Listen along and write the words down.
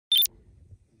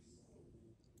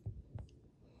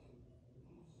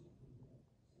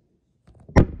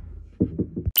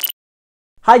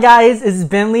Hi guys, this is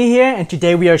BentLeey here, and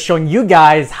today we are showing you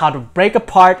guys how to break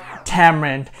apart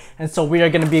tamarind. And so we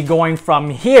are going to be going from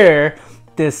here,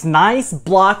 this nice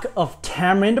block of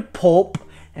tamarind pulp,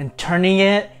 and turning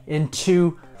it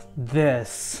into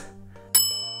this.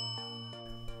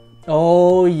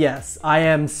 Oh yes, I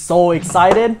am so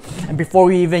excited. And before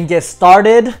we even get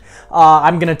started,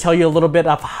 I'm going to tell you a little bit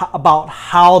about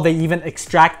how they even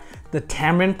extract the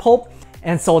tamarind pulp.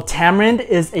 And so tamarind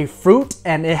is a fruit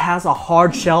and it has a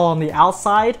hard shell on the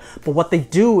outside, but what they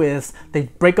do is they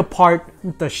break apart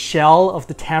the shell of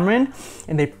the tamarind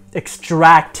and they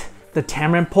extract the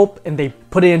tamarind pulp and they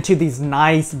put it into these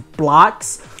nice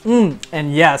blocks.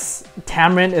 And yes,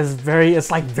 tamarind is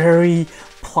very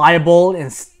pliable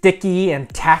and sticky and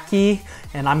tacky,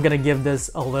 and I'm gonna give this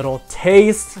a little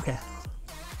taste. Okay.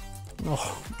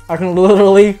 Oh, I can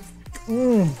literally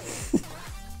ooh.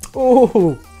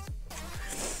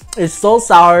 It's so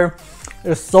sour,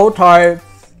 it's so tart.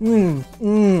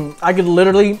 I could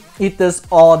literally eat this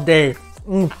all day.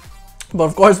 But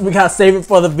of course we gotta save it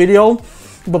for the video.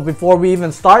 But before we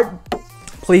even start,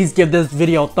 please give this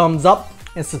video a thumbs up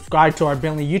and subscribe to our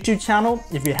BentLeey YouTube channel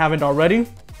if you haven't already.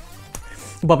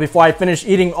 But before I finish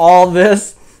eating all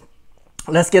this,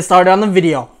 let's get started on the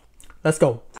video. Let's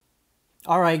go.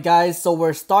 Alright guys, so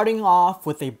we're starting off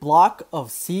with a block of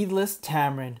seedless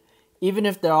tamarind. Even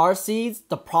if there are seeds,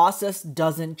 the process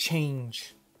doesn't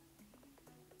change.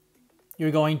 You're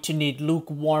going to need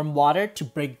lukewarm water to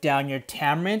break down your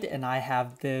tamarind, and I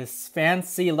have this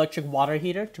fancy electric water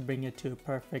heater to bring it to a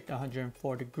perfect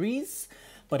 104 degrees.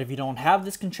 But if you don't have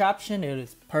this contraption, it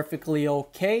is perfectly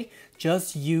okay.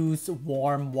 Just use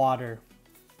warm water.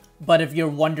 But if you're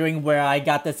wondering where I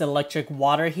got this electric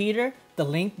water heater, the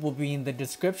link will be in the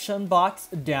description box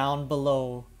down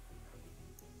below.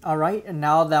 Alright, and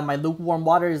now that my lukewarm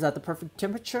water is at the perfect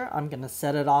temperature, I'm going to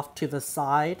set it off to the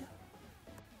side.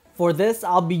 For this,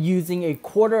 I'll be using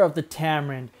 1/4 of the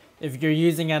tamarind. If you're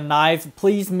using a knife,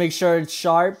 please make sure it's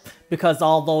sharp, because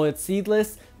although it's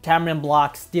seedless, tamarind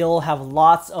blocks still have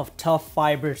lots of tough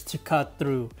fibers to cut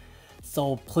through.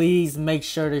 So please make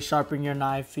sure to sharpen your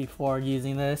knife before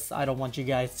using this. I don't want you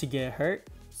guys to get hurt.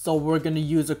 So we're going to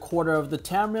use 1/4 of the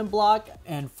tamarind block,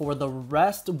 and for the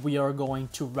rest we are going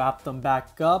to wrap them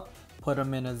back up, put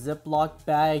them in a Ziploc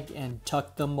bag, and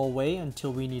tuck them away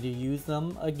until we need to use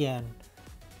them again.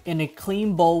 In a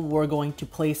clean bowl, we're going to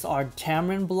place our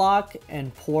tamarind block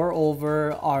and pour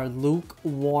over our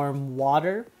lukewarm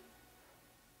water.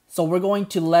 So we're going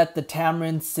to let the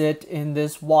tamarind sit in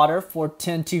this water for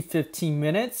 10 to 15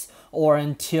 minutes or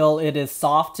until it is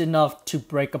soft enough to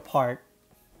break apart.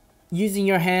 Using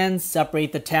your hands,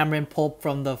 separate the tamarind pulp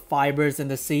from the fibers and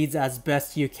the seeds as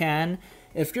best you can.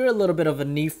 If you're a little bit of a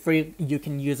neat freak, you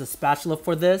can use a spatula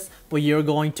for this, but you're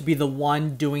going to be the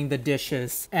one doing the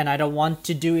dishes. And I don't want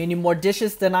to do any more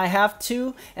dishes than I have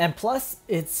to. And plus,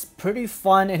 it's pretty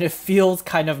fun and it feels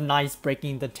kind of nice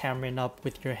breaking the tamarind up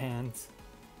with your hands.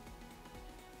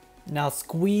 Now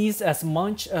squeeze as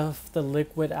much of the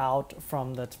liquid out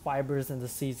from the fibers and the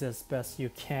seeds as best you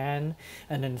can,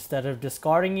 and then instead of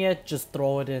discarding it, just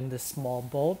throw it in this small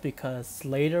bowl, because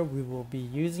later we will be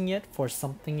using it for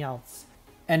something else.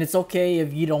 And it's okay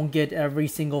if you don't get every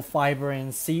single fiber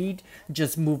and seed,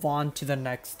 just move on to the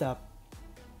next step.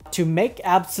 To make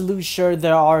absolute sure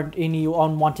there aren't any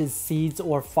unwanted seeds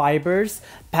or fibers,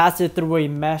 pass it through a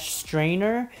mesh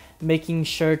strainer, making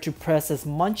sure to press as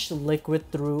much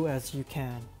liquid through as you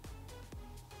can.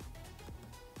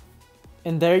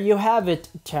 And there you have it,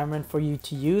 tamarind for you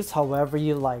to use however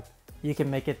you like. You can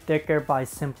make it thicker by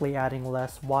simply adding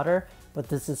less water, but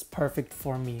this is perfect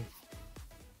for me.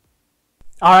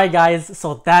 Alright guys,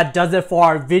 so that does it for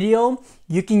our video.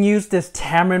 You can use this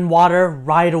tamarind water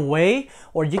right away,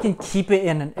 or you can keep it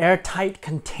in an airtight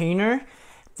container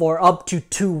for up to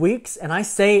 2 weeks. And I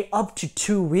say up to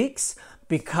 2 weeks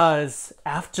because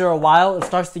after a while it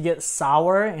starts to get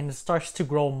sour and it starts to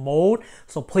grow mold.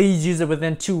 So please use it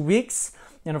within 2 weeks.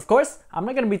 And of course, I'm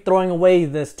not going to be throwing away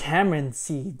this tamarind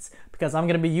seeds because I'm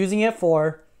going to be using it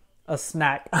for a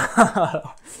snack.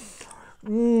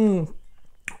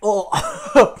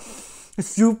 Oh,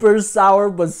 super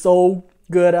sour but so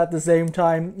good at the same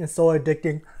time. It's so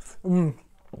addicting.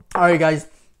 Alright guys,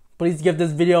 please give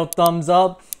this video a thumbs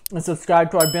up and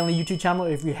subscribe to our BentLeey YouTube channel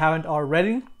if you haven't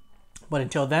already. But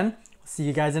until then, see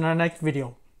you guys in our next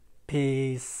video.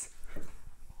 Peace.